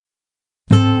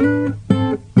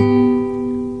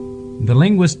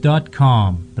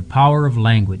TheLinguist.com, the power of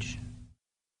language.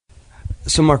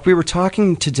 So, Mark, we were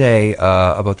talking today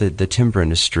about the timber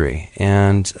industry,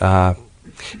 and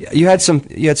you had some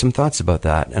thoughts about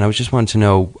that, and I was just wanting to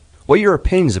know what your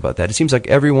opinions about that. It seems like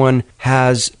everyone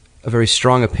has a very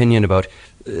strong opinion about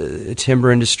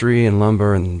timber industry and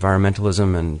lumber and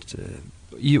environmentalism, and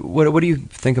what do you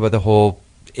think about the whole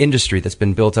industry that's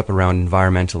been built up around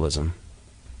environmentalism?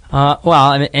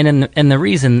 Well, and the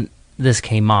reason this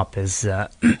came up is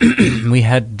we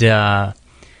had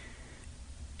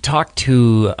talked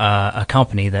to a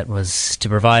company that was to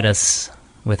provide us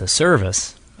with a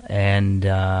service and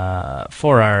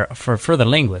for the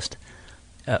linguist.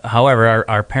 However,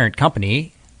 our parent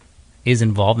company is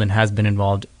involved and has been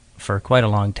involved for quite a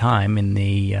long time in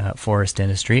the forest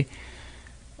industry,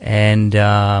 and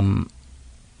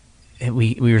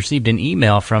we received an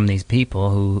email from these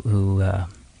people who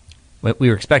we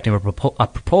were expecting a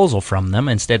proposal from them.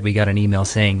 Instead, we got an email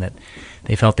saying that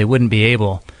they felt they wouldn't be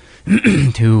able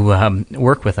to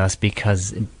work with us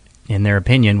because, in their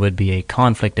opinion, would be a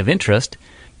conflict of interest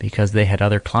because they had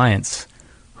other clients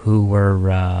who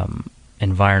were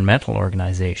environmental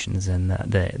organizations, and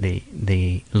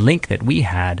the link that we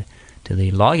had to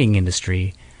the logging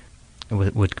industry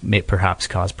would perhaps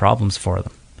cause problems for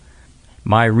them.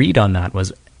 My read on that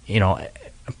was,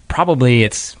 probably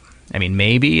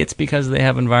maybe it's because they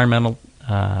have environmental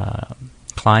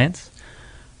clients,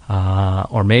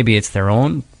 or maybe it's their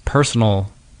own personal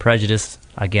prejudice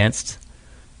against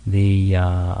the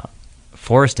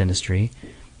forest industry.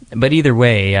 But either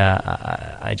way,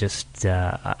 I'm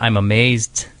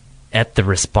amazed at the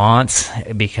response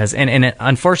because,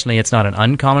 unfortunately, it's not an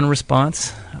uncommon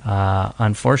response.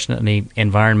 Unfortunately,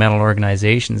 environmental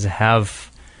organizations have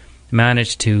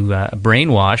managed to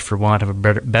brainwash, for want of a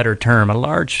better term, a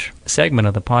large segment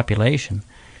of the population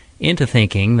into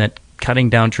thinking that cutting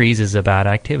down trees is a bad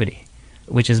activity,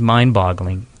 which is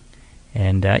mind-boggling.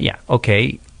 And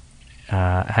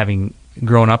having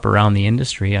grown up around the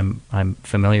industry, I'm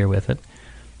familiar with it.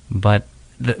 But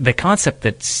the concept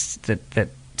that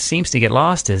seems to get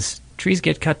lost is trees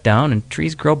get cut down and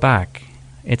trees grow back.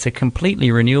 It's a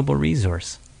completely renewable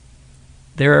resource.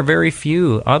 There are very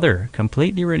few other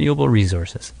completely renewable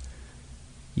resources.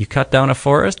 You cut down a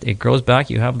forest, it grows back,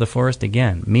 you have the forest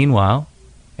again. Meanwhile,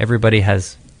 everybody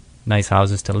has nice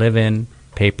houses to live in,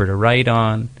 paper to write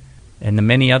on, and the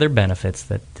many other benefits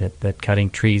that cutting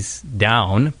trees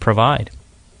down provide.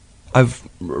 I've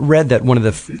read that one of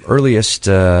the earliest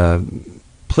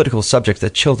political subjects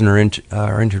that children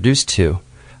are introduced to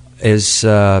is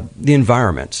the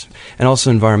environment, and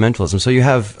also environmentalism. So you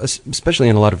have, especially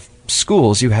in a lot of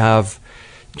schools, you have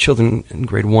children in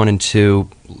grade 1 and 2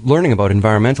 learning about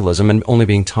environmentalism and only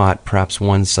being taught perhaps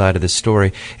one side of the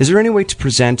story. Is there any way to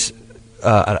present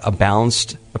a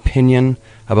balanced opinion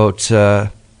about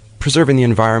preserving the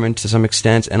environment to some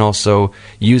extent and also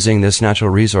using this natural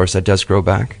resource that does grow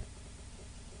back?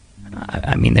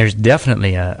 I mean, there's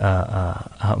definitely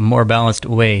a more balanced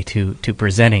way to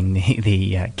presenting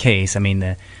the case. I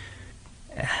mean,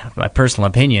 my personal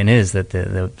opinion is that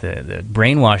the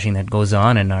brainwashing that goes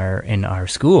on in our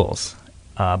schools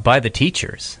by the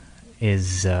teachers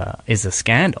is a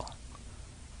scandal.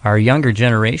 Our younger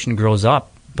generation grows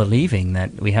up believing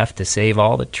that we have to save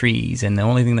all the trees and the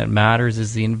only thing that matters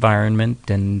is the environment,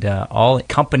 and all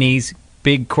companies,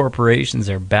 big corporations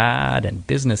are bad and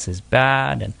business is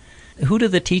bad. And who do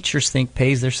the teachers think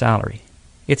pays their salary?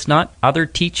 It's not other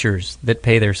teachers that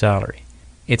pay their salary.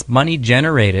 It's money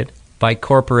generated by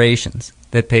corporations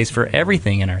that pays for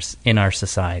everything in our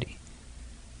society.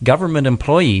 Government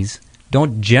employees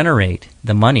don't generate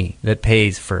the money that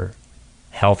pays for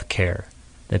health care,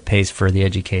 that pays for the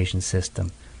education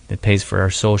system, that pays for our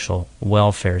social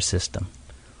welfare system.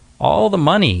 All the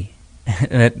money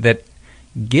that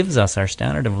gives us our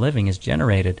standard of living is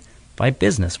generated by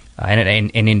business.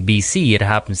 And in BC, it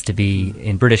happens to be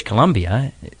in British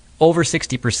Columbia, over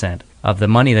 60% of the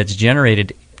money that's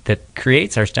generated that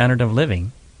creates our standard of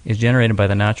living is generated by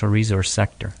the natural resource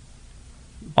sector.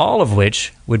 All of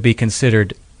which would be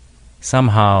considered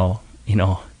somehow,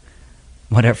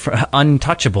 whatever,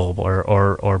 untouchable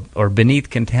or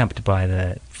beneath contempt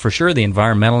by for sure the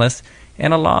environmentalists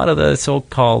and a lot of the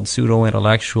so-called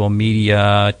pseudo-intellectual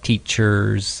media,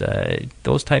 teachers,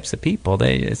 those types of people.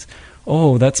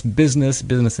 That's business.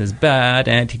 Business is bad.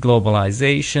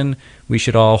 Anti-globalization. We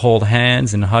should all hold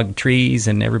hands and hug trees,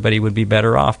 and everybody would be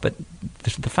better off. But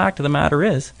the fact of the matter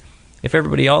is, if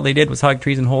everybody all they did was hug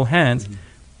trees and hold hands,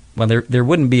 well, there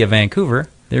wouldn't be a Vancouver.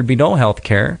 There'd be no health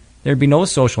care. There'd be no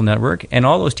social network, and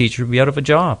all those teachers would be out of a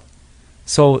job.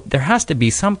 So there has to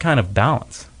be some kind of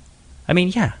balance. I mean,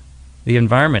 yeah, the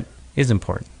environment is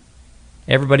important.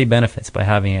 Everybody benefits by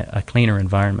having a cleaner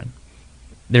environment.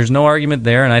 There's no argument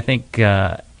there, and I think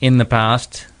in the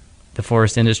past, the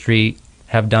forest industry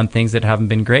have done things that haven't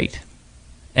been great.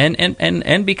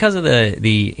 And because of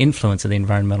the influence of the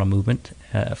environmental movement,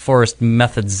 forest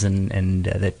methods and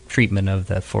the treatment of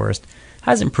the forest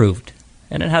has improved,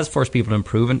 and it has forced people to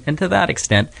improve. And to that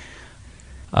extent,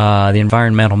 the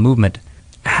environmental movement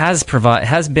has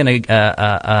been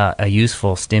a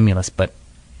useful stimulus. But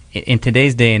in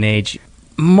today's day and age,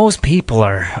 most people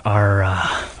are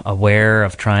aware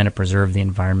of trying to preserve the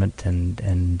environment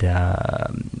and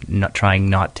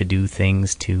not to do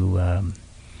things to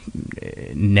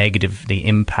negatively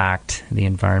impact the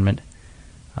environment.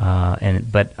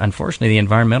 But unfortunately, the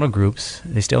environmental groups,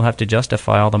 they still have to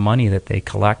justify all the money that they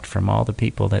collect from all the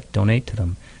people that donate to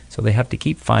them. So they have to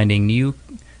keep finding new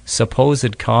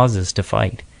supposed causes to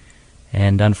fight.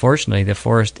 And unfortunately, the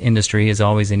forest industry is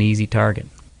always an easy target.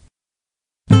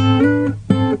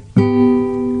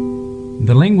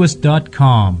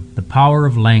 TheLinguist.com, the power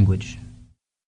of language.